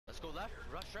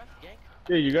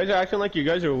Yeah, you guys are acting like you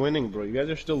guys are winning, bro. You guys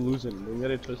are still losing. Don't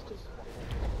get it twisted.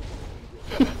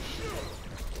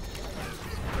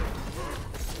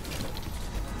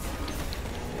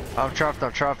 I'm trapped.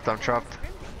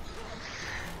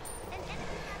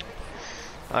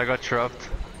 I got trapped.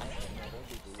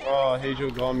 Oh,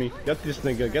 Hasho got me. Get this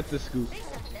nigga. Get this scoop.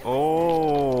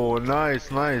 Oh, nice.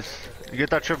 Get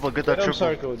that triple. Get him,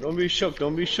 Sarko. Don't be shook.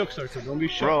 Don't be shook, Sarko. Don't be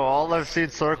shook. Bro, all I've seen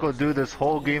Sarko do this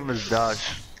whole game is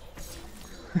dash.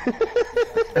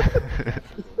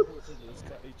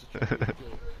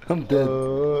 I'm dead.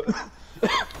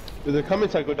 They're coming,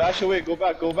 Sarko. Dash away. Go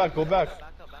back.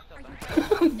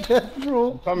 I'm dead,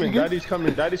 bro. I'm coming. Daddy's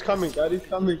coming.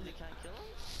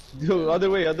 Yo, other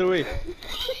way.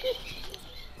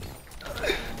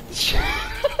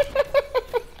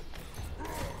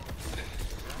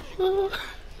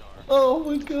 Oh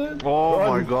my god. Oh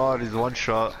my god, he's one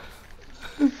shot.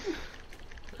 And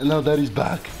now Daddy's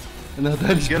back. Get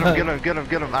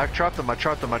him. I trapped him.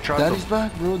 Daddy's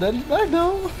back, bro. Daddy's back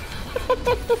now.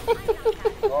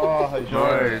 Oh, Hasho.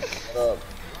 Nice.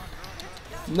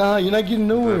 Nah, you're not getting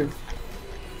nowhere.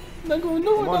 Not going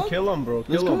nowhere. Come on, dog. kill him, bro.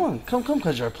 Come on. Come,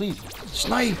 Kajar, please.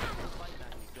 Snipe.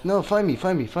 No, find me,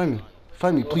 please.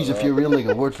 If you're a real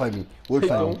nigga, word find me.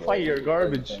 Don't fight your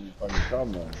garbage.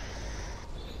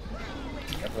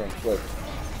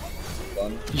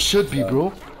 You should be,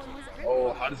 bro.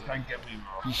 Oh, how does that get me,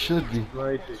 bro? You should be.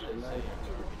 Nice.